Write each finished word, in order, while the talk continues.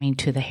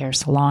to the hair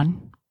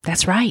salon.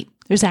 That's right.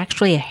 There's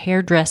actually a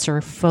hairdresser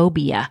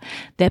phobia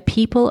that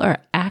people are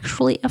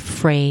actually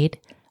afraid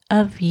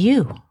of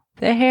you,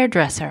 the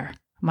hairdresser.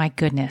 My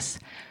goodness.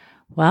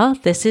 Well,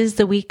 this is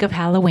the week of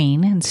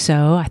Halloween, and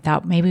so I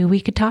thought maybe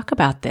we could talk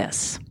about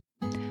this.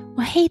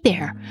 Well, hey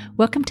there.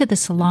 Welcome to the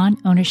Salon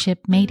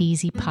Ownership Made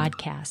Easy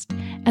podcast.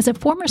 As a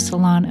former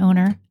salon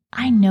owner,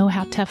 I know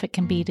how tough it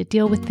can be to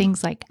deal with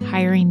things like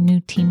hiring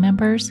new team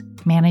members,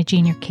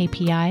 managing your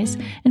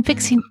KPIs, and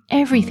fixing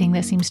everything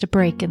that seems to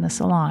break in the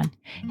salon.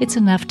 It's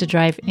enough to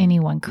drive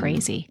anyone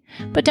crazy.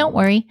 But don't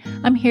worry,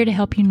 I'm here to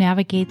help you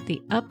navigate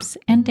the ups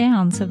and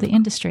downs of the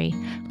industry.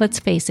 Let's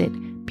face it,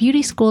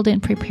 beauty school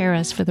didn't prepare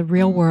us for the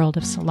real world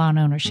of salon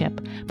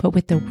ownership, but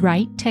with the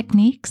right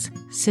techniques,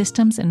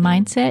 systems, and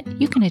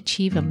mindset, you can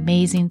achieve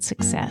amazing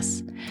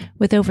success.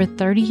 With over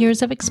 30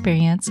 years of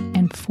experience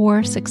and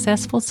 4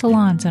 successful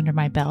salons under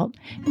my belt,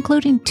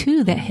 including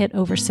 2 that hit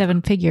over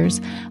 7 figures,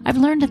 I've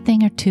learned a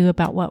thing or two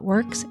about what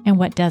works and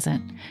what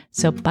doesn't.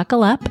 So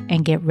buckle up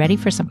and get ready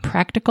for some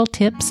practical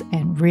tips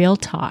and real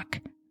talk.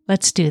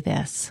 Let's do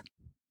this.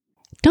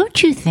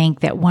 Don't you think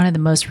that one of the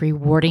most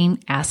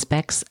rewarding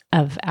aspects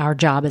of our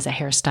job as a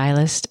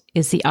hairstylist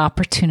is the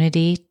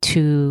opportunity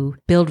to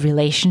build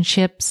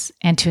relationships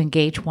and to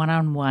engage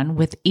one-on-one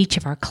with each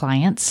of our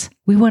clients?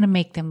 We want to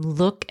make them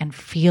look and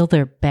feel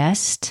their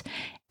best,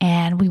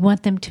 and we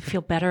want them to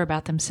feel better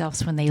about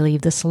themselves when they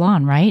leave the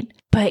salon, right?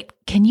 But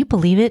can you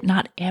believe it?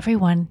 Not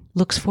everyone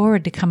looks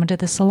forward to coming to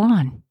the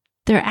salon.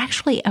 They're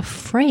actually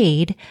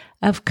afraid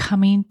of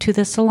coming to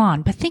the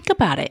salon. But think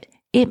about it.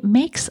 It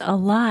makes a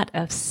lot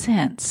of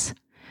sense.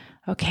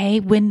 Okay,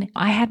 when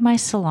I had my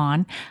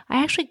salon,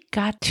 I actually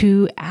got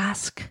to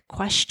ask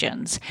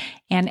questions.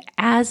 And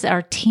as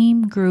our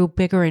team grew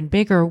bigger and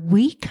bigger,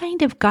 we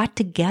kind of got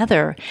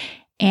together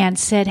and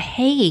said,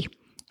 hey,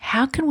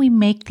 how can we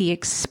make the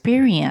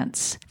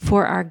experience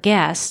for our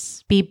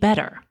guests be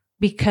better?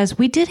 Because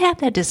we did have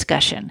that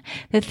discussion.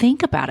 That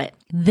think about it,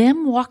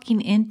 them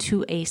walking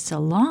into a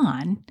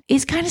salon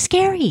is kind of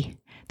scary.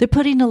 They're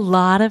putting a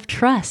lot of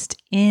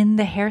trust in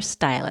the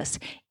hairstylist,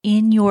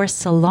 in your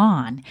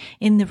salon,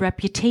 in the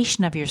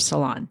reputation of your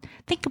salon.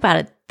 Think about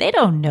it. They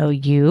don't know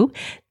you.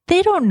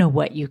 They don't know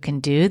what you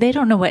can do. They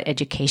don't know what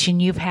education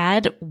you've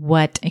had,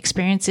 what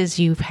experiences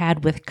you've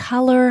had with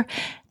color.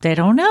 They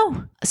don't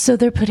know. So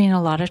they're putting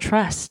a lot of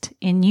trust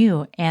in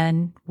you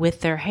and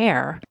with their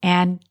hair.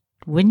 And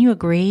wouldn't you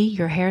agree?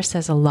 Your hair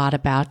says a lot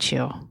about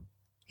you.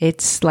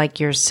 It's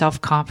like your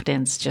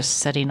self-confidence just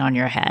sitting on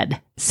your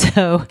head.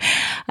 So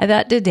I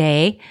thought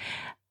today,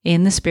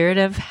 in the spirit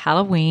of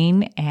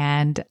Halloween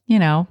and,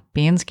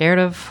 being scared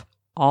of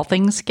all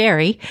things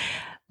scary,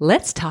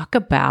 let's talk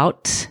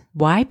about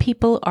why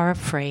people are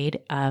afraid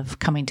of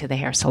coming to the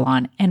hair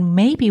salon and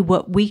maybe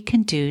what we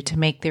can do to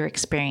make their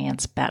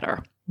experience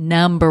better.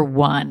 Number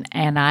 1,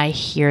 and I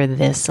hear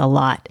this a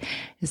lot,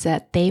 is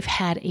that they've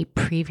had a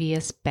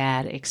previous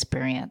bad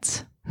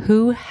experience.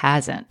 Who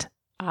hasn't?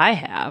 I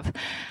have.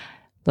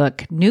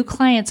 Look, new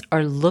clients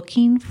are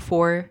looking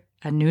for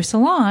a new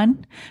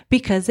salon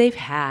because they've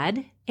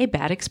had a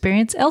bad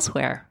experience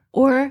elsewhere.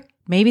 Or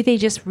maybe they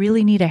just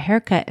really need a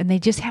haircut and they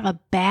just have a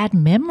bad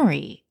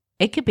memory.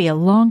 It could be a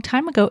long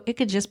time ago. It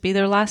could just be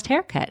their last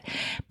haircut.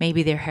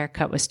 Maybe their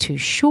haircut was too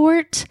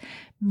short.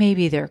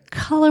 Maybe their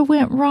color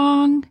went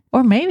wrong.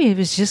 Or maybe it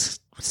was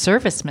just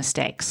service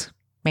mistakes.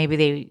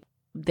 Maybe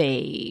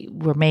they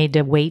were made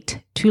to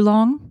wait too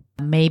long.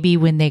 Maybe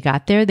when they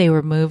got there, they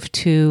were moved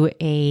to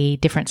a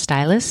different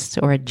stylist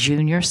or a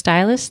junior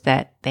stylist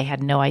that they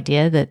had no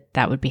idea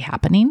that would be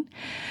happening.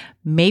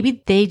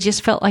 Maybe they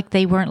just felt like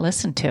they weren't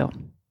listened to,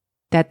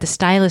 that the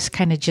stylist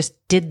kind of just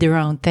did their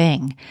own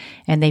thing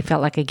and they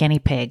felt like a guinea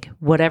pig.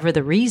 Whatever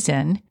the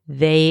reason,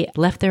 they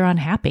left there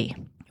unhappy.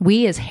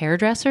 We as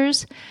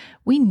hairdressers,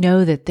 we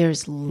know that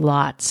there's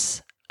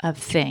lots of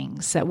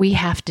things that we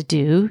have to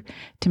do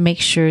to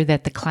make sure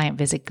that the client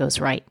visit goes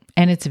right.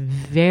 And it's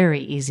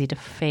very easy to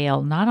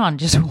fail, not on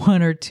just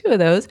 1 or 2 of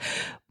those,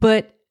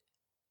 but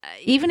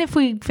even if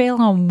we fail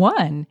on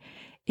 1,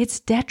 it's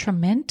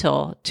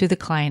detrimental to the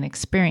client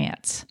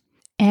experience.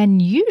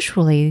 And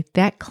usually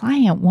that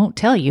client won't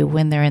tell you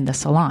when they're in the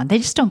salon. They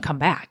just don't come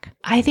back.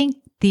 I think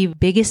the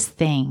biggest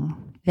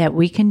thing that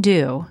we can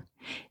do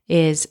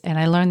is, and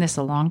I learned this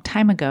a long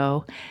time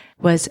ago,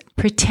 was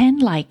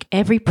pretend like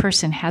every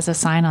person has a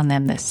sign on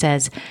them that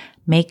says,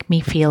 make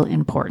me feel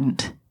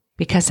important.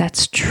 Because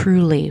that's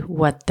truly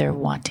what they're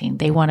wanting.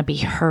 They want to be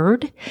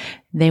heard.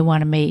 They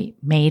want to be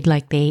made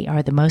like they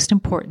are the most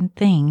important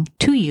thing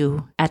to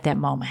you at that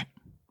moment.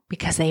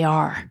 Because they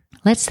are.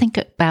 Let's think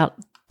about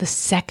the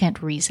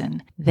second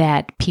reason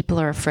that people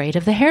are afraid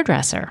of the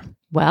hairdresser.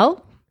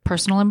 Well,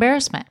 personal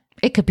embarrassment.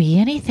 It could be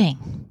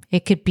anything.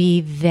 It could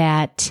be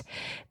that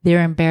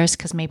they're embarrassed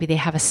because maybe they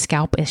have a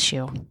scalp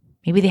issue.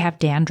 Maybe they have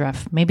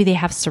dandruff. Maybe they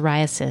have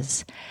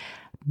psoriasis.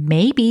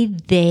 Maybe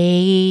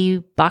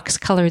they box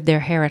colored their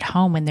hair at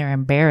home and they're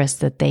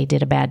embarrassed that they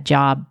did a bad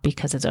job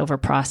because it's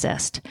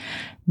overprocessed.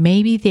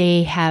 Maybe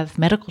they have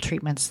medical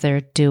treatments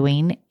they're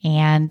doing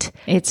and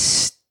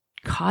it's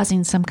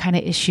causing some kind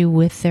of issue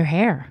with their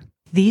hair.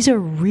 These are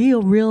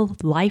real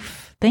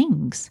life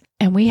things.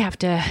 And we have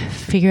to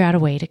figure out a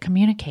way to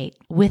communicate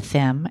with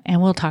them.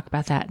 And we'll talk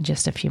about that in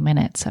just a few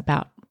minutes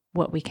about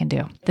what we can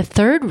do. The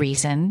third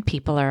reason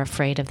people are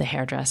afraid of the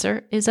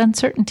hairdresser is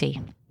uncertainty.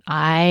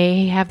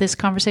 I have this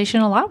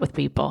conversation a lot with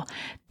people.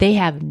 They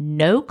have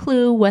no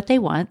clue what they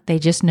want. They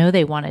just know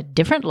they want a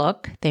different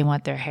look. They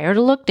want their hair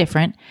to look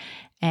different,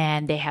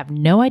 and they have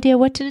no idea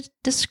what to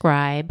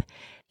describe.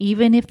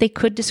 Even if they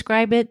could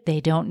describe it, they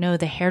don't know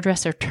the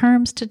hairdresser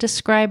terms to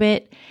describe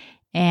it,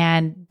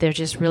 and they're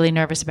just really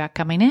nervous about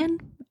coming in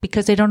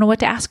because they don't know what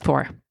to ask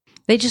for.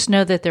 They just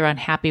know that they're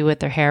unhappy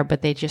with their hair,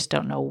 but they just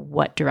don't know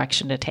what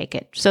direction to take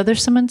it. So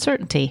there's some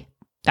uncertainty.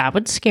 That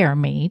would scare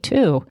me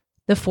too.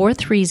 The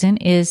fourth reason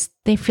is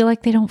they feel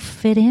like they don't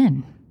fit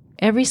in.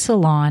 Every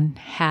salon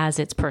has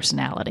its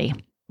personality.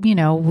 You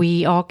know,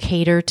 we all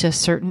cater to a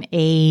certain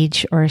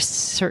age or a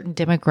certain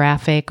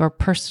demographic or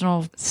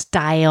personal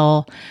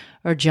style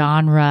or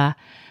genre.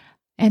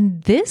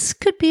 And this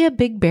could be a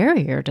big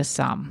barrier to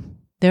some.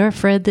 They're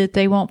afraid that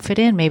they won't fit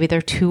in. Maybe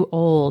they're too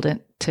old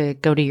to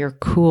go to your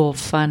cool,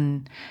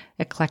 fun,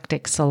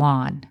 eclectic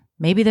salon.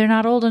 Maybe they're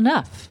not old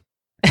enough.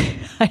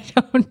 I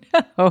don't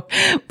know.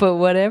 But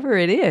whatever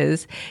it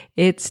is,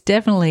 it's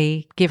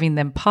definitely giving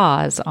them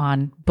pause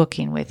on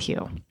booking with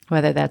you,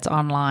 whether that's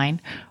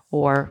online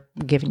or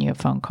giving you a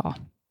phone call.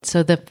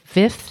 So the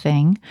fifth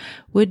thing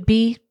would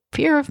be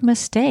fear of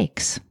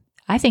mistakes.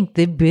 I think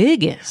the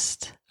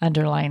biggest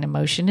underlying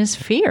emotion is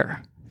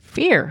fear.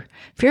 Fear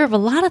of a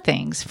lot of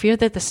things. Fear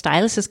that the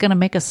stylist is going to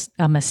make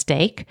a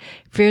mistake.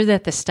 Fear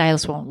that the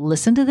stylist won't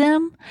listen to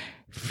them.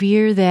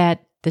 Fear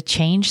that the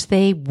change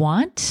they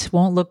want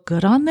won't look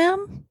good on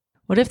them.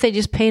 What if they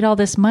just paid all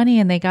this money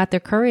and they got their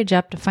courage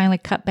up to finally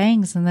cut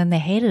bangs and then they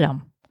hated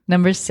them?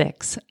 Number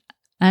 6,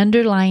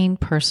 underlying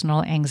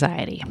personal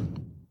anxiety.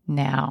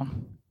 Now,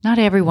 not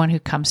everyone who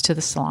comes to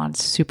the salon is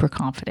super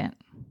confident.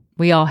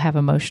 We all have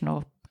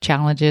emotional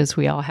challenges.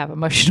 We all have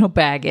emotional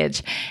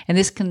baggage. And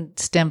this can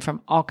stem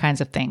from all kinds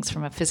of things,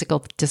 from a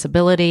physical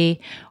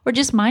disability or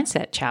just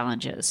mindset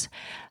challenges.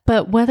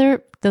 But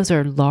whether those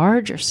are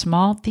large or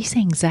small, these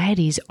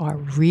anxieties are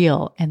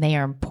real and they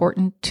are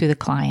important to the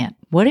client.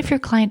 What if your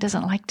client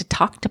doesn't like to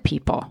talk to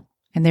people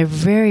and they're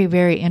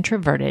very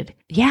introverted?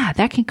 Yeah,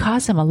 that can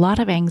cause them a lot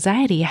of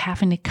anxiety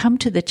having to come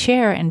to the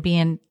chair and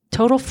being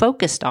total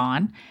focused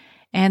on,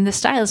 and the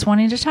stylist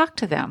wanting to talk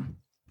to them.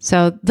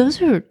 So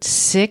those are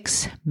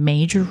 6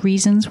 major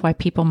reasons why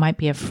people might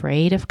be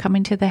afraid of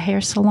coming to the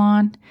hair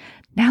salon.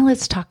 Now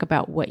let's talk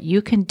about what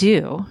you can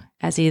do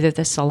as either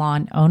the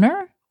salon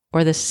owner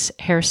or the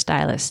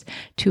hairstylist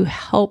to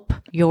help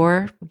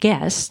your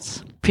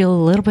guests feel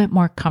a little bit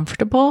more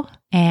comfortable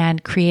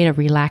and create a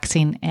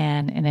relaxing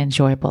and an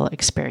enjoyable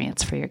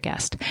experience for your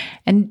guest.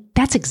 And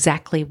that's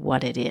exactly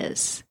what it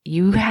is.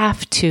 You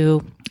have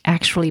to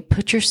actually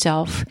put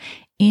yourself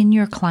in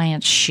your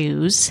client's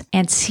shoes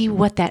and see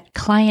what that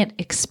client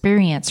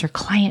experience or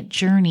client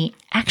journey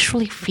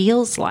actually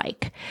feels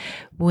like.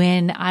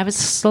 When I was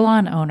a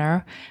salon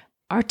owner,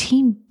 our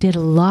team did a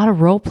lot of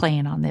role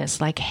playing on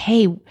this. Like,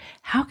 hey,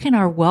 how can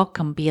our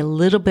welcome be a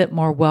little bit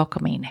more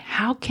welcoming?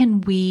 How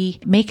can we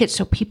make it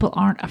so people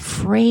aren't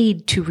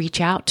afraid to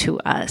reach out to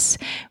us?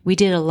 We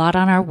did a lot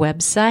on our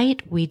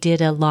website. We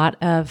did a lot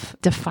of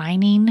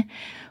defining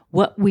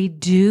what we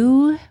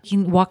do,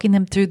 walking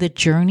them through the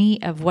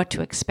journey of what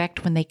to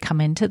expect when they come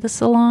into the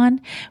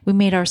salon. We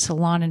made our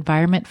salon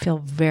environment feel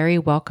very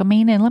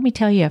welcoming. And let me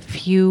tell you a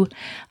few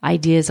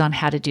ideas on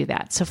how to do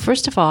that. So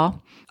first of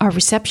all, our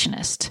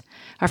receptionist,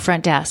 our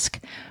front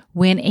desk,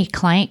 when a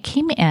client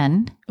came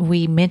in,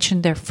 we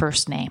mentioned their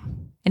first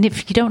name. And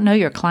if you don't know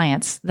your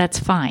clients, that's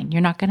fine.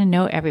 You're not going to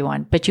know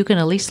everyone, but you can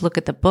at least look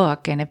at the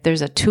book. And if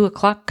there's a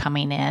 2:00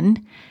 coming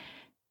in,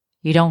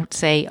 you don't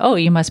say, oh,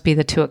 you must be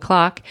the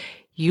 2:00.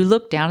 You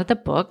look down at the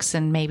books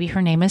and maybe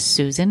her name is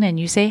Susan and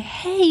you say,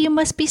 hey, you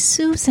must be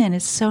Susan.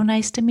 It's so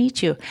nice to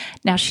meet you.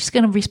 Now she's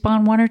going to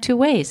respond one or two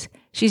ways.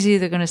 She's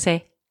either going to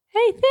say,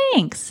 hey,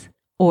 thanks.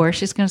 Or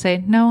she's going to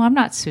say, no, I'm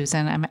not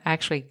Susan. I'm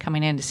actually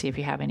coming in to see if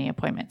you have any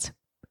appointments.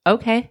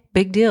 Okay,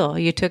 big deal.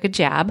 You took a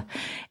jab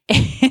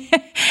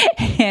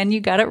and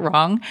you got it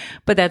wrong,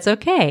 but that's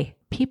okay.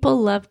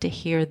 People love to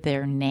hear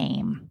their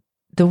name.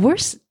 The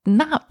worst,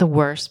 not the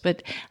worst,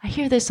 but I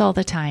hear this all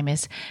the time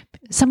is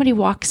somebody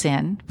walks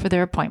in for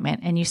their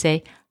appointment and you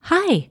say,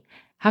 hi,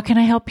 how can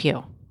I help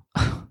you?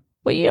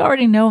 Well, you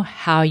already know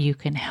how you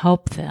can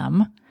help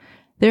them.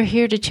 They're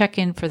here to check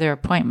in for their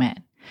appointment.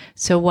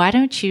 So why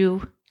don't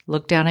you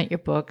look down at your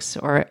books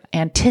or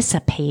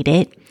anticipate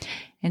it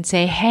and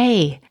say,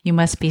 hey, you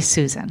must be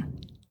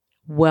Susan.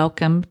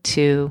 Welcome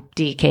to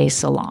DK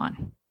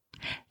Salon.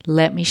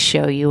 Let me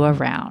show you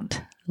around.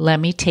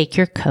 Let me take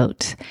your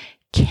coat.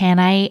 Can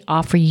I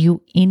offer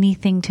you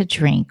anything to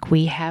drink?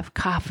 We have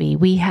coffee.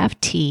 We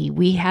have tea.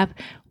 We have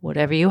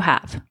whatever you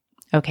have.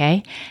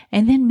 Okay.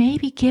 And then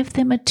maybe give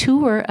them a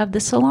tour of the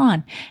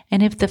salon.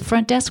 And if the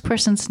front desk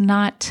person's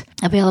not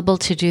available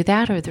to do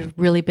that, or they're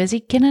really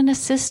busy, get an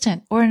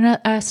assistant or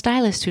a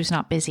stylist who's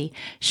not busy.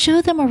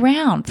 Show them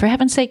around. For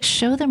heaven's sake,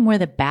 show them where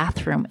the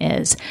bathroom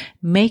is.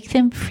 Make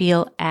them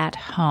feel at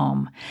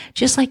home,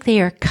 just like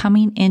they are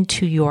coming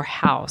into your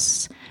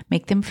house.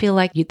 Make them feel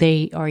like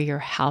they are your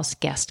house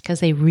guest, because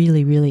they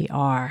really, really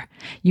are.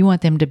 You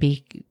want them to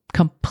be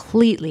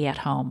completely at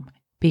home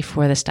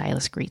before the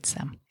stylist greets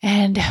them.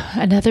 And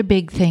another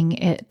big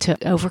thing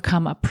to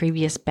overcome a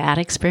previous bad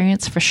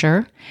experience, for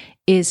sure,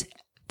 is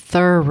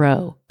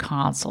thorough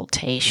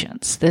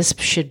consultations. This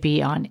should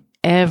be on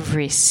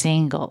every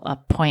single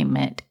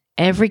appointment,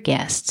 every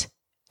guest,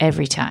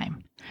 every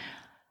time.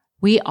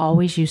 We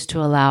always used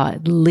to allow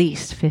at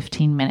least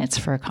 15 minutes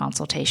for a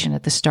consultation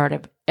at the start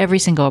of every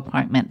single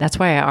appointment. That's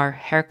why our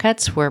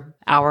haircuts were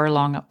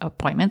hour-long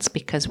appointments,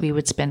 because we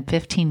would spend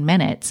 15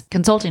 minutes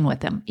consulting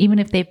with them, even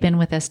if they've been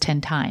with us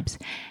 10 times.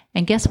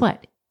 And guess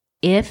what?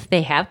 If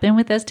they have been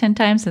with us 10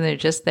 times and they're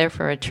just there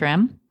for a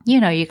trim, you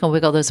can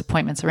wiggle those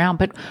appointments around,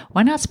 but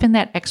why not spend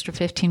that extra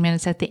 15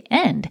 minutes at the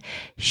end?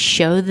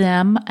 Show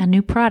them a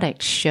new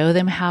product. Show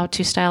them how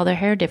to style their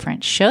hair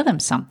different. Show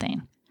them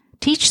something.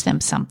 Teach them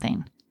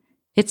something.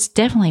 It's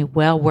definitely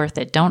well worth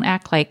it. Don't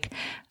act like,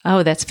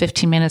 oh, that's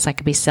 15 minutes I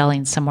could be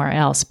selling somewhere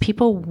else.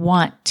 People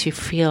want to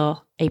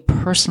feel a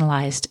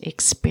personalized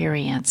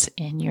experience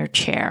in your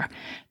chair.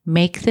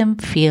 Make them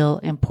feel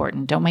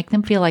important. Don't make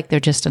them feel like they're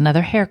just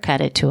another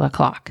haircut at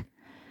 2:00.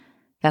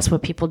 That's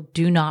what people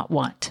do not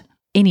want.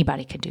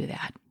 Anybody could do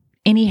that.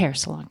 Any hair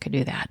salon could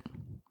do that.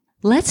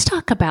 Let's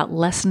talk about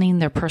lessening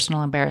their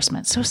personal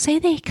embarrassment. So say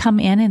they come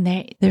in and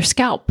their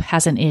scalp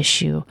has an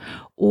issue,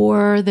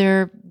 or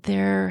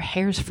their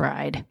hair's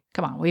fried.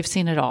 Come on, we've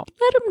seen it all.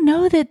 Let them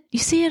know that you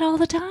see it all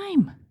the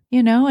time,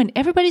 and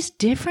everybody's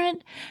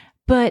different,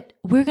 but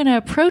we're going to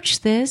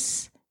approach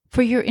this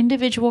for your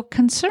individual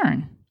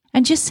concern.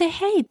 And just say,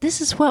 hey,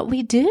 this is what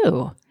we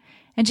do.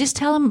 And just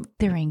tell them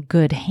they're in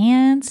good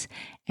hands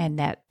and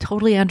that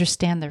totally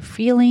understand their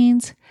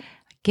feelings.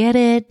 Get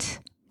it.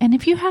 And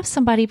if you have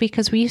somebody,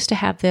 because we used to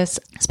have this,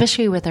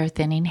 especially with our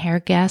thinning hair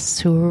guests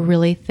who were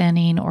really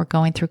thinning or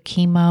going through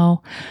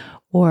chemo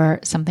or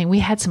something, we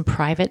had some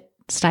private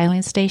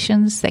styling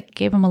stations that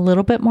gave them a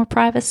little bit more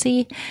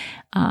privacy.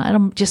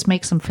 It just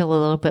makes them feel a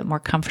little bit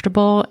more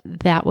comfortable.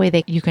 That way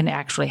you can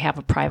actually have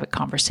a private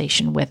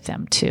conversation with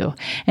them too.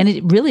 And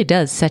it really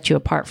does set you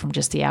apart from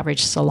just the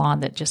average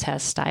salon that just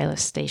has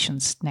stylist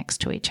stations next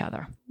to each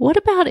other. What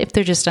about if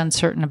they're just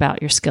uncertain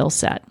about your skill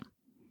set?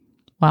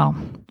 Well,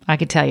 I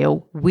can tell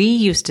you, we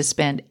used to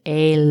spend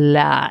a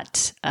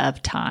lot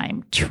of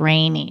time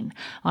training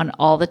on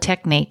all the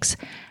techniques,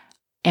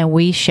 and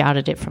we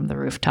shouted it from the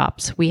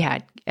rooftops. We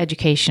had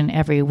education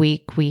every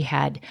week. We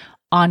had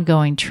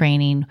ongoing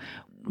training.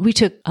 We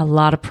took a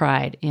lot of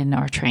pride in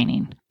our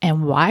training.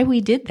 And why we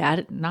did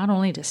that, not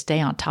only to stay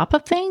on top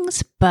of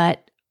things,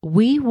 but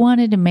we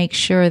wanted to make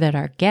sure that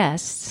our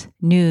guests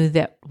knew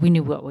that we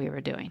knew what we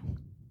were doing.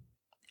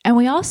 And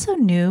we also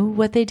knew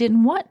what they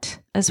didn't want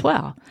as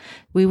well.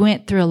 We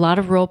went through a lot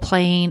of role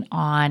playing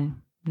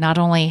on not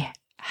only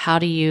how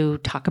do you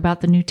talk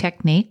about the new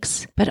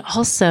techniques, but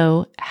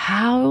also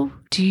how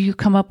do you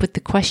come up with the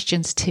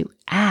questions to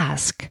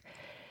ask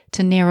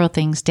to narrow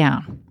things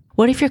down?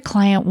 What if your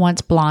client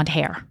wants blonde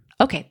hair?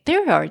 Okay,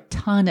 there are a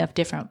ton of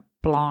different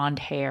blonde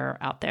hair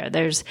out there.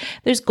 There's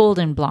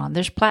golden blonde,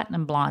 there's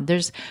platinum blonde,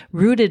 there's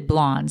rooted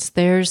blondes,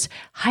 there's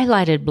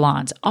highlighted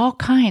blondes, all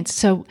kinds.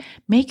 So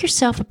make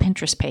yourself a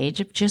Pinterest page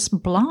of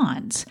just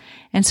blondes.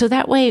 And so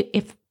that way,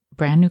 if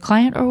brand new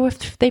client, or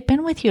if they've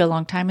been with you a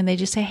long time and they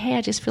just say, hey,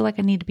 I just feel like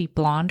I need to be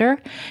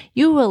blonder,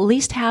 you will at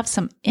least have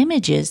some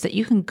images that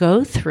you can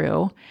go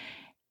through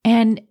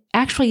and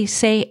actually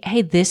say,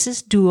 hey, this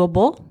is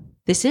doable.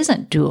 This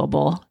isn't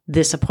doable,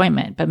 this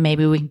appointment, but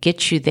maybe we can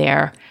get you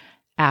there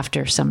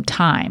after some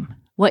time.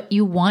 What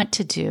you want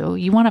to do,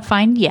 you want to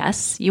find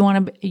yes, you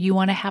want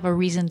to have a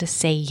reason to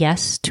say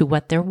yes to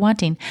what they're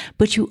wanting,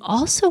 but you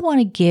also want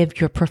to give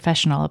your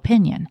professional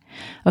opinion.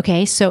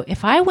 Okay, so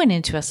if I went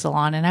into a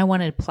salon and I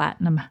wanted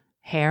platinum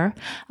hair,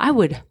 I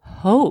would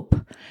hope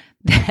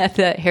that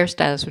the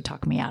hairstylist would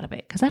talk me out of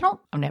it, because I've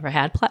never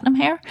had platinum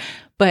hair,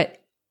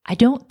 but I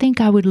don't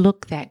think I would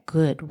look that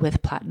good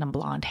with platinum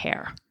blonde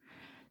hair.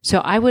 So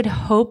I would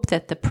hope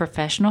that the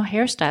professional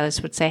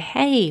hairstylist would say,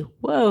 hey,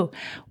 whoa,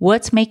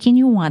 what's making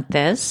you want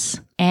this?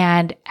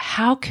 And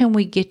how can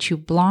we get you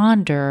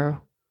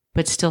blonder,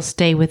 but still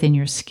stay within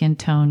your skin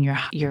tone,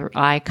 your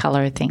eye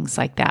color, things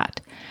like that.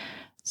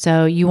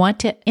 So you want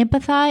to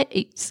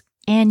empathize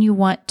and you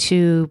want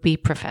to be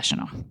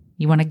professional.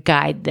 You want to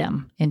guide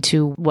them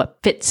into what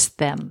fits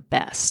them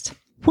best.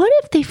 What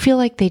if they feel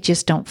like they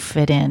just don't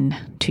fit in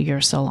to your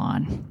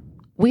salon?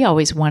 We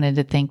always wanted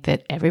to think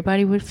that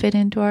everybody would fit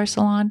into our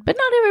salon, but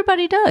not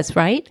everybody does,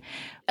 right?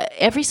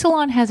 Every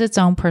salon has its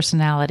own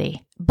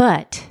personality,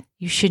 but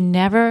you should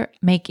never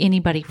make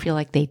anybody feel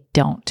like they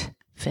don't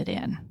fit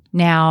in.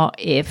 Now,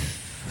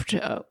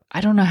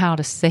 I don't know how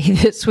to say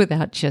this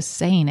without just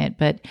saying it,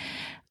 but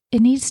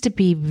it needs to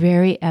be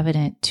very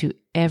evident to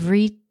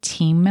every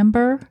team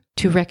member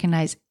to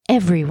recognize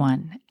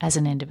everyone as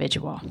an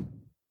individual.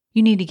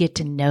 You need to get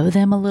to know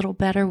them a little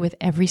better with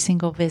every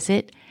single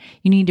visit.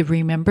 You need to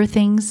remember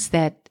things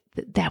that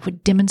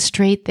would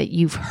demonstrate that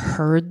you've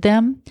heard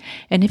them.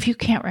 And if you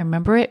can't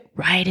remember it,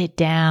 write it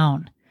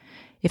down.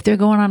 If they're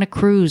going on a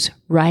cruise,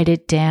 write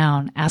it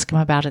down. Ask them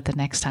about it the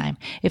next time.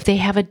 If they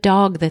have a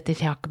dog that they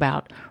talk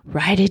about,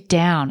 write it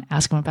down.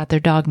 Ask them about their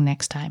dog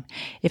next time.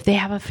 If they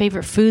have a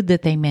favorite food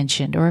that they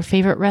mentioned or a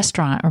favorite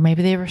restaurant, or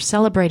maybe they were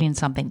celebrating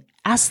something,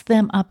 ask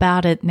them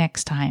about it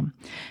next time.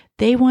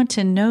 They want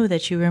to know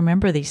that you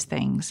remember these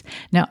things.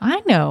 Now,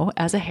 I know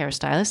as a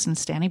hairstylist and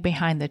standing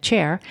behind the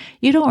chair,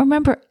 you don't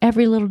remember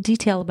every little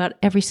detail about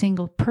every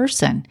single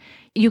person.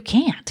 You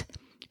can't.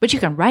 But you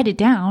can write it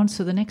down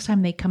so the next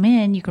time they come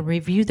in, you can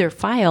review their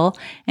file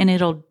and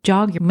it'll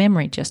jog your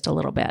memory just a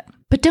little bit.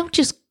 But don't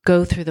just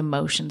go through the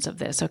motions of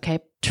this,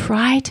 okay?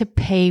 Try to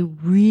pay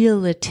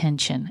real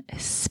attention,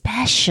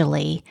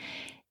 especially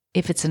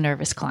if it's a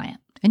nervous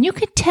client. And you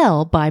can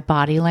tell by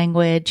body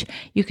language.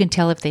 You can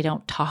tell if they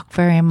don't talk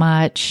very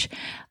much,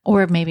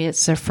 or maybe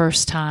it's their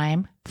first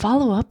time.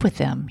 Follow up with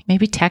them.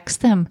 Maybe text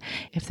them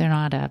if they're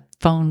not a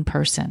phone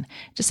person.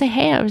 Just say,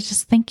 hey, I was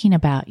just thinking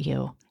about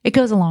you. It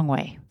goes a long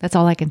way. That's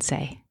all I can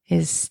say,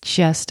 is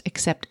just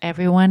accept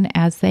everyone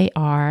as they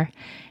are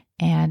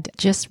and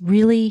just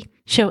really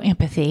show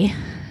empathy.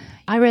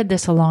 I read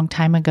this a long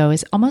time ago,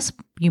 is almost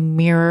you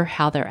mirror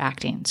how they're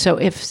acting. So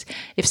if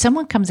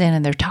someone comes in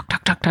and they're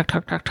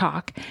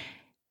talk,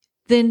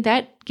 then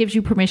that gives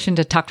you permission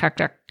to talk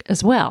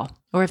as well.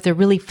 Or if they're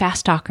really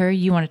fast talker,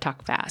 you want to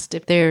talk fast.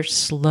 If they're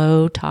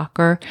slow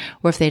talker,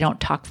 or if they don't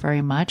talk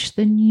very much,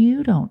 then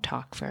you don't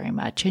talk very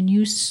much and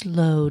you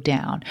slow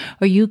down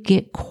or you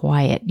get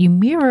quiet. You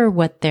mirror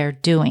what they're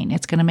doing.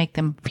 It's going to make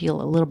them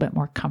feel a little bit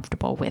more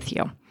comfortable with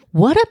you.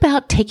 What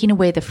about taking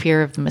away the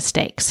fear of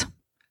mistakes?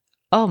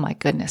 Oh my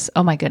goodness.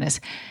 Oh my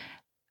goodness.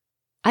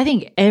 I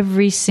think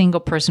every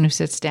single person who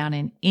sits down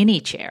in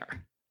any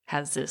chair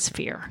has this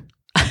fear.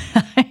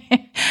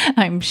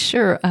 I'm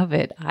sure of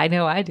it. I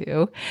know I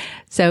do.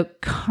 So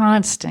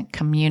constant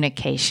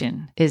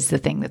communication is the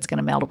thing that's going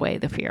to melt away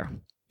the fear.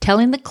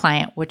 Telling the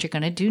client what you're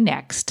going to do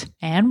next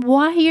and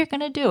why you're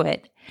going to do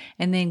it,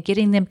 and then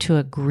getting them to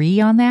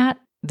agree on that,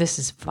 this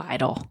is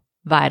vital.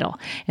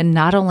 And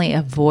not only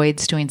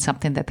avoids doing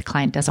something that the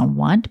client doesn't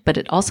want, but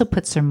it also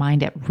puts their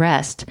mind at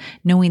rest,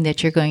 knowing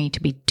that you're going to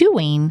be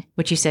doing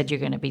what you said you're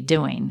going to be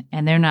doing.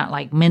 And they're not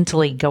like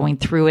mentally going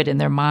through it in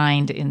their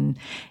mind and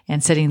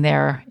sitting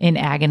there in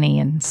agony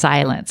and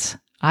silence.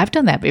 I've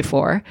done that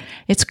before.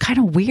 It's kind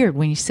of weird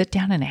when you sit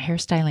down in a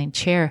hairstyling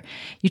chair.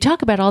 You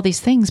talk about all these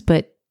things,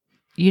 but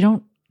you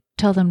don't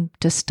tell them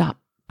to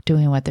stop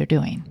doing what they're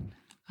doing.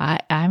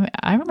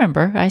 I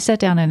remember I sat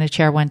down in a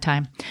chair one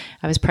time.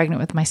 I was pregnant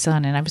with my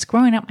son and I was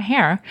growing out my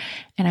hair,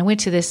 and I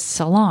went to this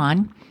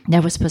salon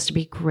that was supposed to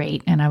be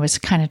great, and I was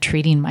kind of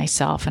treating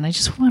myself, and I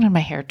just wanted my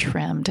hair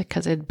trimmed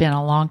because it had been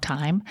a long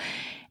time,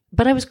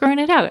 but I was growing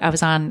it out. I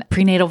was on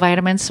prenatal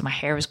vitamins, so my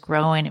hair was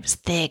growing. It was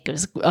thick. It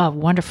was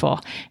wonderful.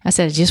 I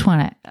said, I just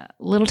want a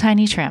little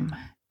tiny trim.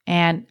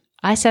 And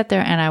I sat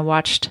there and I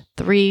watched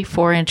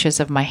 3-4 inches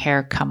of my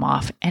hair come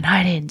off, and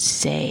I didn't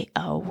say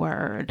a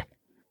word.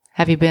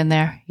 Have you been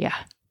there? Yeah.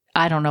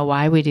 I don't know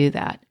why we do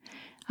that.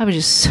 I was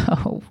just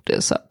so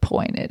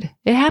disappointed.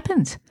 It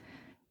happens.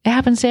 It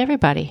happens to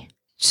everybody.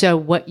 So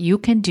what you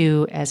can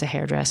do as a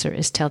hairdresser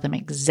is tell them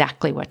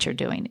exactly what you're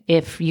doing.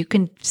 If you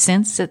can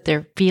sense that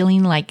they're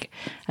feeling like,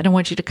 I don't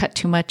want you to cut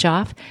too much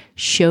off,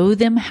 show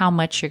them how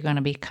much you're going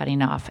to be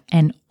cutting off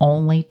and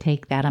only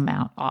take that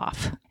amount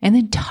off. And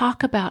then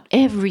talk about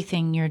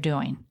everything you're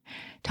doing.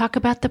 Talk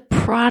about the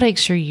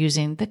products you're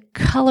using, the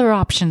color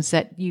options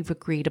that you've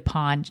agreed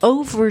upon.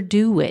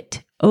 Overdo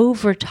it.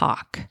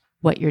 Overtalk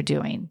what you're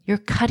doing, your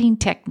cutting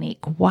technique,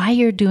 why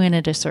you're doing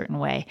it a certain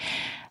way,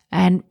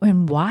 and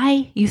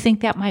why you think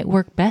that might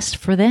work best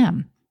for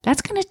them.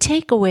 That's going to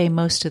take away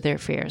most of their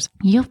fears.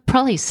 You'll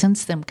probably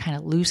sense them kind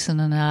of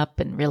loosening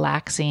up and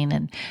relaxing,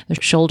 and their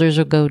shoulders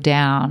will go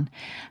down.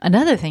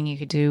 Another thing you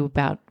could do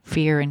about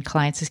fear in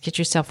clients is get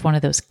yourself one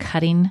of those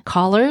cutting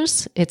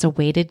collars. It's a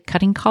weighted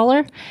cutting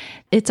collar.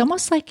 It's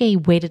almost like a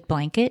weighted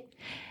blanket.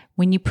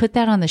 When you put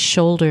that on the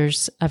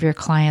shoulders of your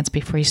clients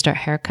before you start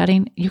hair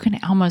cutting, you can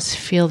almost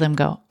feel them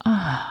go,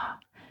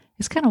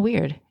 It's kind of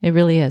weird. It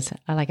really is.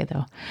 I like it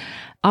though.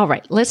 All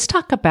right, let's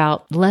talk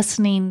about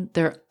lessening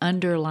their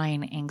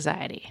underlying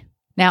anxiety.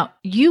 Now,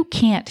 you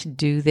can't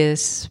do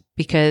this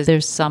because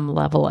there's some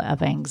level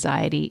of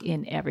anxiety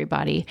in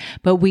everybody,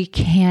 but we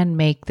can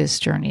make this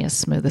journey as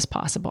smooth as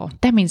possible.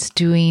 That means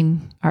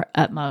doing our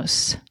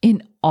utmost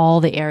in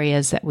all the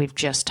areas that we've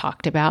just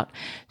talked about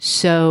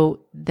so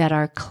that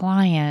our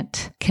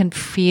client can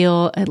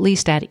feel at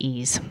least at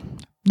ease.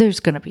 There's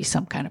going to be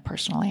some kind of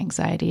personal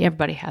anxiety.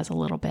 Everybody has a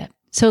little bit.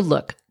 So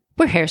look,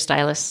 we're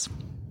hairstylists.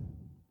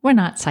 We're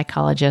not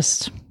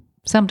psychologists.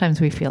 Sometimes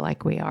we feel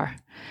like we are.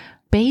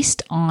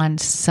 Based on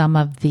some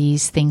of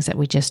these things that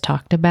we just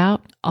talked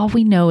about, all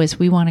we know is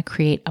we want to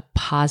create a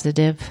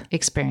positive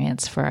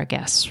experience for our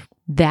guests,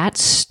 That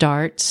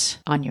starts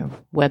on your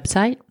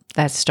website.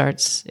 That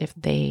starts if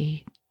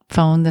they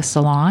phone the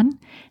salon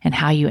and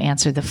how you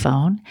answer the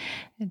phone.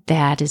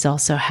 That is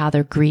also how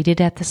they're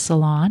greeted at the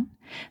salon.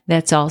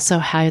 That's also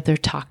how they're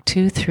talked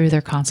to through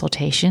their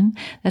consultation.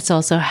 That's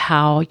also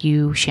how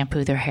you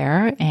shampoo their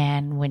hair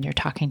and when you're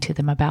talking to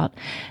them about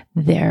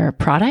their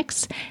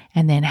products,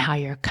 and then how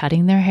you're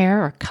cutting their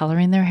hair or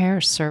coloring their hair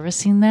or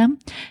servicing them.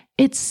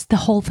 It's the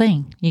whole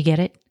thing. You get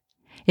it?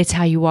 It's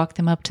how you walk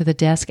them up to the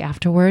desk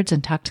afterwards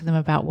and talk to them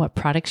about what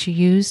products you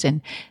used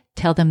and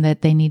tell them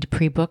that they need to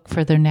pre-book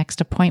for their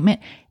next appointment.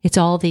 It's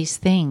all these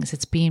things.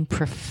 It's being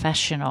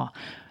professional.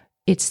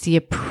 It's the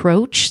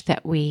approach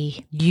that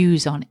we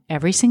use on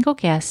every single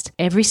guest,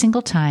 every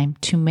single time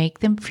to make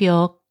them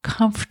feel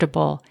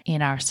comfortable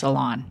in our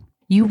salon.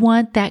 You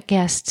want that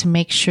guest to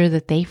make sure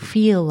that they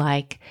feel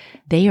like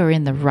they are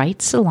in the right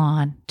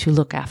salon to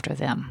look after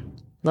them.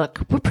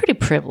 Look, we're pretty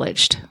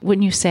privileged,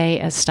 wouldn't you say,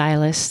 as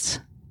stylists?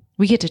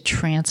 We get to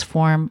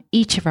transform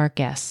each of our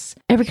guests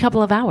every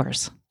couple of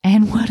hours.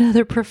 And what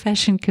other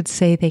profession could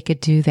say they could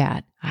do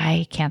that?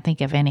 I can't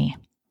think of any.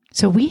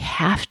 So we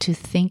have to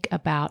think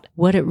about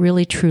what it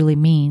really truly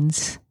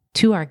means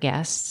to our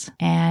guests.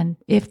 And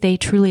if they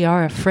truly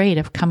are afraid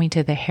of coming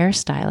to the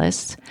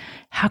hairstylist,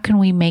 how can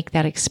we make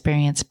that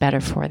experience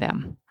better for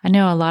them? I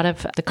know a lot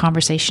of the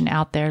conversation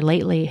out there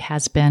lately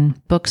has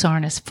been books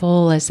aren't as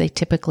full as they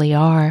typically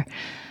are.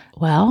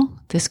 Well,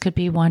 this could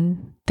be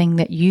one thing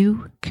that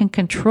you can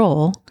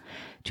control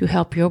to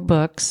help your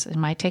books. It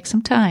might take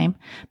some time,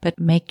 but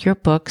make your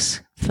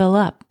books fill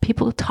up.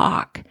 People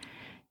talk.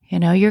 You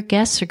know, your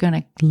guests are going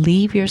to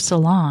leave your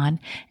salon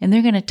and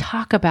they're going to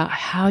talk about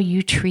how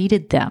you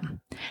treated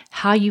them,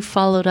 how you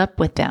followed up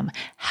with them,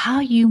 how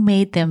you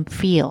made them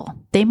feel.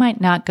 They might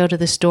not go to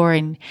the store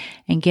and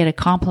get a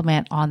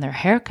compliment on their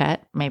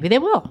haircut. Maybe they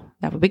will.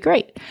 That would be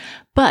great.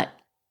 But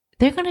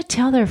they're going to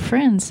tell their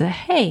friends that,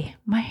 hey,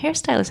 my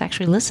hairstylist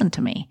actually listened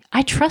to me.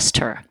 I trust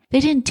her. They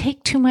didn't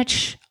take too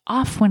much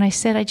off when I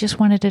said I just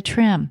wanted to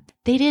trim.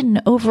 They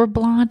didn't over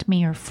blonde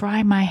me or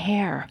fry my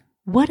hair.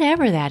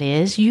 Whatever that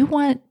is, you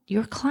want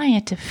your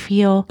client to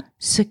feel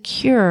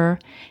secure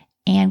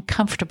and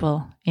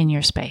comfortable in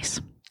your space.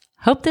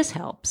 Hope this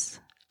helps.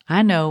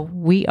 I know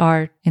we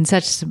are in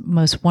such the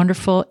most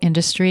wonderful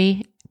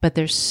industry, but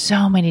there's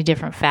so many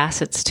different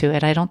facets to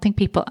it. I don't think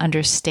people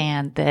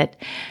understand that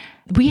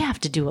we have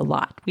to do a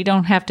lot. We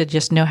don't have to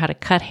just know how to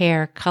cut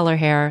hair, color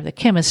hair, the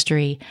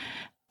chemistry,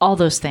 all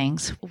those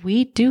things.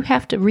 We do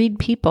have to read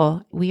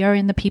people. We are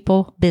in the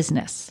people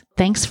business.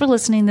 Thanks for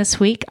listening this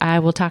week. I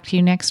will talk to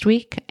you next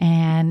week.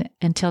 And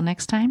until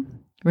next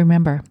time,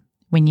 remember,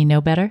 when you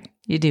know better,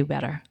 you do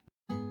better.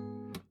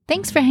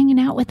 Thanks for hanging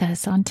out with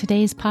us on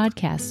today's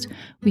podcast.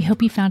 We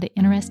hope you found it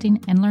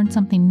interesting and learned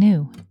something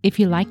new. If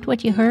you liked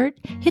what you heard,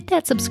 hit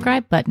that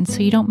subscribe button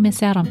so you don't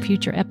miss out on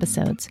future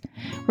episodes.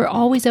 We're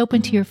always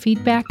open to your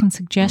feedback and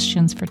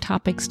suggestions for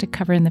topics to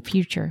cover in the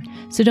future.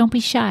 So don't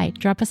be shy.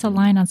 Drop us a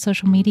line on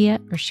social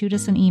media or shoot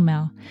us an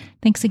email.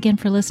 Thanks again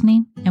for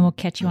listening, and we'll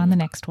catch you on the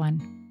next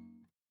one.